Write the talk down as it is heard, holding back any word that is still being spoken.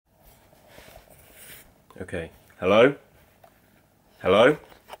Okay. Hello? Hello?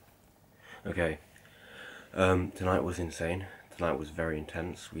 Okay. Tonight was insane. Tonight was very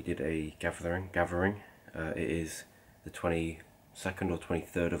intense. We did a gathering. It is the 22nd or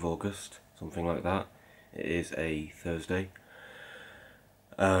 23rd of August, something like that. It is a Thursday.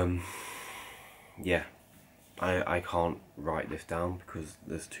 Yeah. I can't write this down because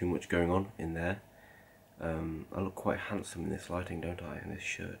there's too much going on in there. I look quite handsome in this lighting, don't I, in this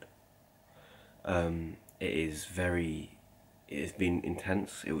shirt? It has been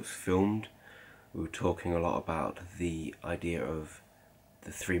intense. It was filmed. We were talking a lot about the idea of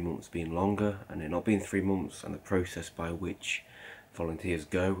the 3 months being longer and it not being 3 months, and the process by which volunteers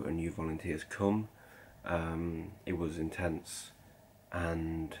go and new volunteers come. It was intense,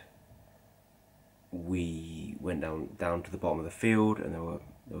 and we went down to the bottom of the field, and there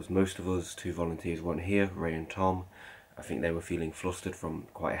was most of us. Two volunteers weren't here, Ray and Tom. I think they were feeling flustered from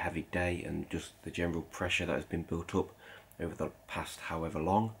quite a heavy day and just the general pressure that has been built up over the past however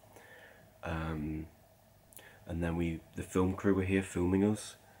long. And then the film crew were here filming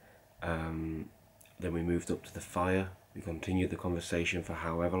us. Then we moved up to the fire. We continued the conversation for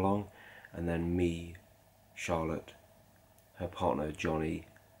however long, and then me, Charlotte, her partner Johnny,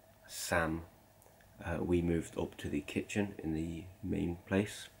 Sam, we moved up to the kitchen in the main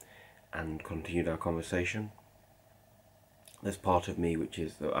place and continued our conversation. There's part of me which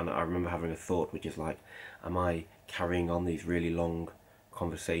is, and I remember having a thought which is like, am I carrying on these really long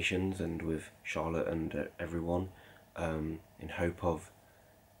conversations and with Charlotte and everyone in hope of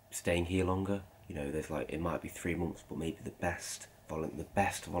staying here longer? You know, there's like, it might be 3 months, but maybe the best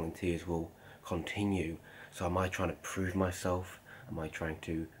volunteers will continue. So am I trying to prove myself? Am I trying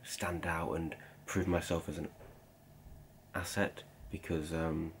to stand out and prove myself as an asset because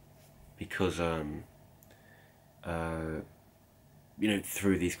you know,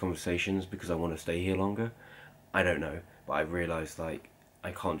 through these conversations, because I want to stay here longer? I don't know, but I've realised like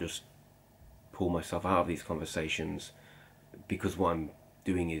I can't just pull myself out of these conversations, because what I'm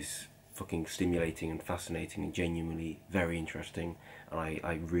doing is fucking stimulating and fascinating and genuinely very interesting, and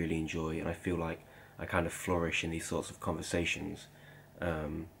I really enjoy, and I feel like I kind of flourish in these sorts of conversations.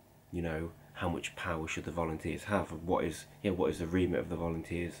 You know, how much power should the volunteers have? What is the remit of the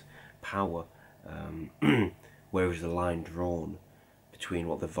volunteers' power? Where is the line drawn between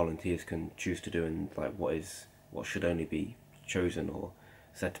what the volunteers can choose to do and like what should only be chosen or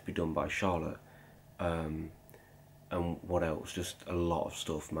said to be done by Charlotte? And what else? Just a lot of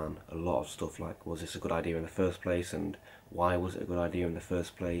stuff, man. A lot of stuff. Like, was this a good idea in the first place, and why was it a good idea in the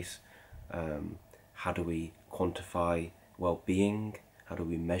first place? How do we quantify well-being? How do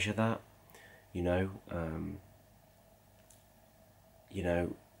we measure that? You know,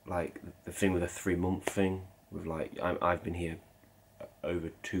 like the thing with the 3 month thing. With like, I've been here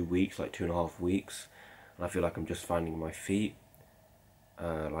over 2 weeks, like 2.5 weeks, and I feel like I'm just finding my feet.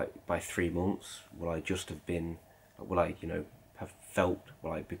 Like by 3 months, will I just have been? Will I, have felt?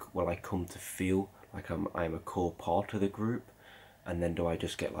 Will I come to feel like I'm a core part of the group? And then do I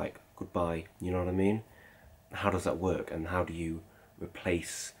just get like goodbye? You know what I mean? How does that work? And how do you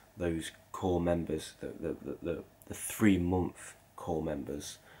replace those core members, the 3 month core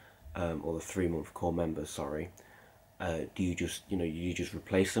members, or the 3 month core members? Sorry. Do you just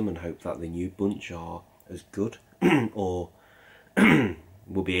replace them and hope that the new bunch are as good, or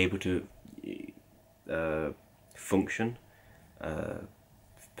will be able to function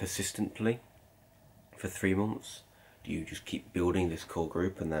persistently for 3 months? Do you just keep building this core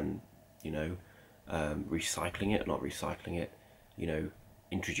group and then recycling it, not recycling it,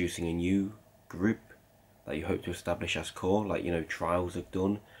 introducing a new group that you hope to establish as core, like trials have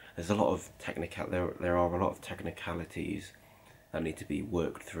done? There's a lot of there are a lot of technicalities that need to be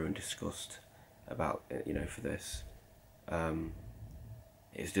worked through and discussed about for this.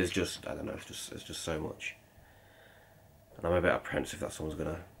 There's just, I don't know, it's just so much, and I'm a bit apprehensive that someone's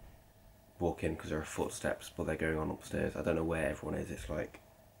gonna walk in because there are footsteps, but they're going on upstairs. I don't know where everyone is. It's like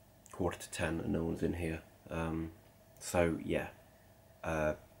 9:45 and no one's in here. So yeah,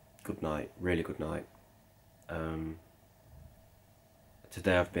 good night, really good night.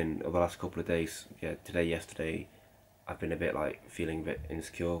 Today I've been, the last couple of days, yesterday, I've been a bit like feeling a bit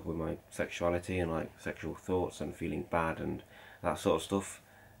insecure with my sexuality and like sexual thoughts and feeling bad and that sort of stuff.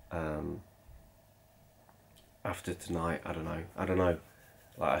 After tonight, I don't know.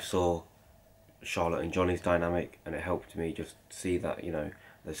 Like, I saw Charlotte and Johnny's dynamic, and it helped me just see that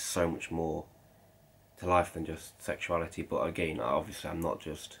there's so much more to life than just sexuality. But again, obviously, I'm not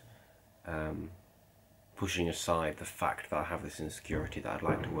just pushing aside the fact that I have this insecurity that I'd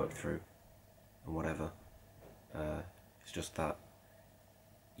like to work through and whatever. It's just that,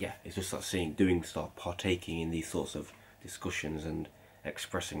 yeah, it's just like doing stuff, partaking in these sorts of discussions and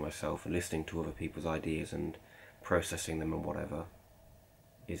expressing myself and listening to other people's ideas and processing them and whatever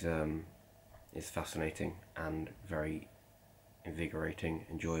is fascinating and very invigorating,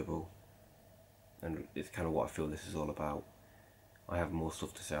 enjoyable, and it's kind of what I feel this is all about. I have more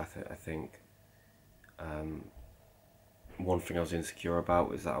stuff to say. I think one thing I was insecure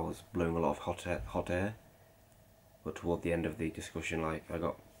about is that I was blowing a lot of hot air, but toward the end of the discussion, like, I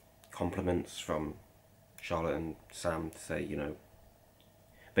got compliments from Charlotte and Sam to say, you know,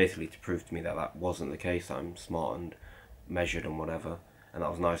 basically to prove to me that that wasn't the case, that I'm smart and measured and whatever, and that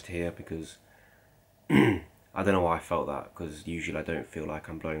was nice to hear, because I don't know why I felt that, because usually I don't feel like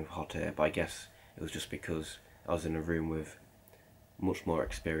I'm blowing hot air, but I guess it was just because I was in a room with much more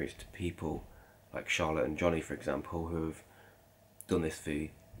experienced people, like Charlotte and Johnny, for example, who have done this for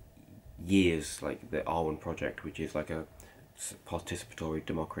years, like the R1 project, which is like a participatory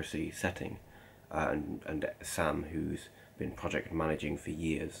democracy setting, and Sam, who's been project managing for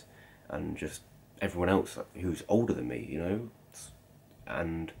years, and just everyone else who's older than me, you know,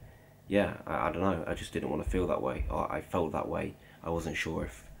 and yeah, I don't know, I just didn't want to feel that way, or I felt that way. I wasn't sure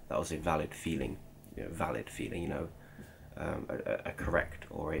if that was a valid feeling, you know, a correct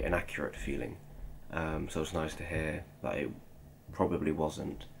or an accurate feeling. So it's nice to hear that it probably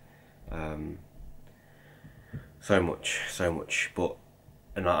wasn't. So much, but,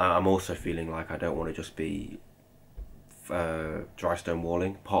 and I'm also feeling like I don't want to just be dry stone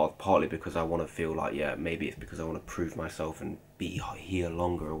walling, partly because I want to feel like, yeah, maybe it's because I want to prove myself and be here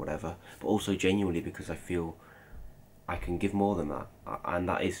longer or whatever, but also genuinely because I feel I can give more than that, and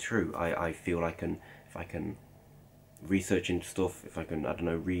that is true. I feel I can, if I can research into stuff, if I can, I don't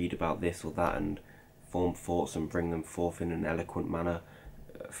know, read about this or that and form thoughts and bring them forth in an eloquent manner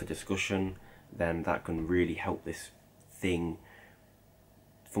for discussion, then that can really help this thing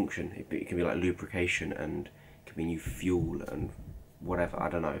function. It can be like lubrication, and it can be new fuel and whatever, I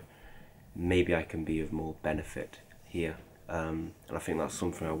don't know. Maybe I can be of more benefit here, and I think that's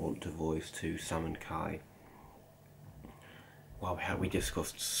something I want to voice to Sam and Kai. Wow, we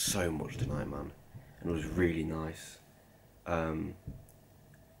discussed so much tonight, man, and it was really nice. I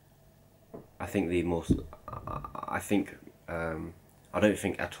think the most, I think, I don't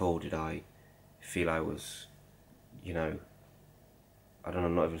think at all did I feel I was, you know, I don't know,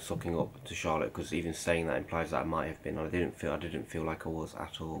 not even sucking up to Charlotte, because even saying that implies that I might have been. I didn't feel like I was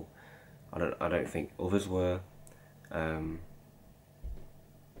at all. I don't think others were. I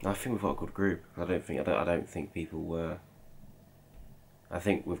think we've got a good group. I don't think people were. I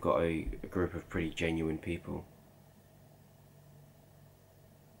think we've got a group of pretty genuine people.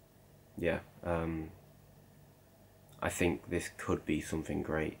 Yeah, I think this could be something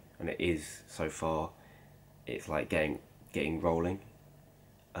great, and it is so far. It's like getting rolling.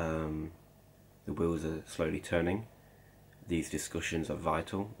 The wheels are slowly turning. These discussions are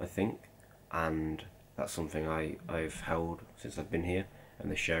vital, I think, and that's something I've held since I've been here.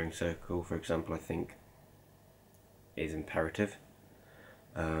 And the sharing circle, for example, I think is imperative.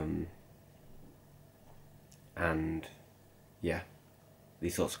 And yeah,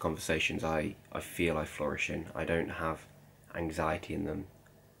 these sorts of conversations I feel I flourish in. I don't have anxiety in them,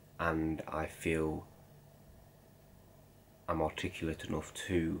 and I feel I'm articulate enough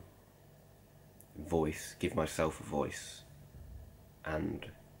to give myself a voice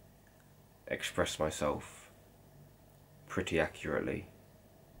and express myself pretty accurately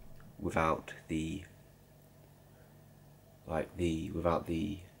without the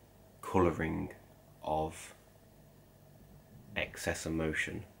colouring of excess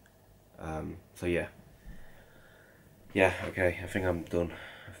emotion. So yeah, okay, I think I'm done.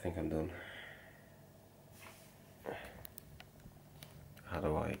 How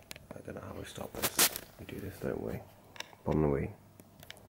do I don't know how we stop this. We do this, don't we? Bon nuit.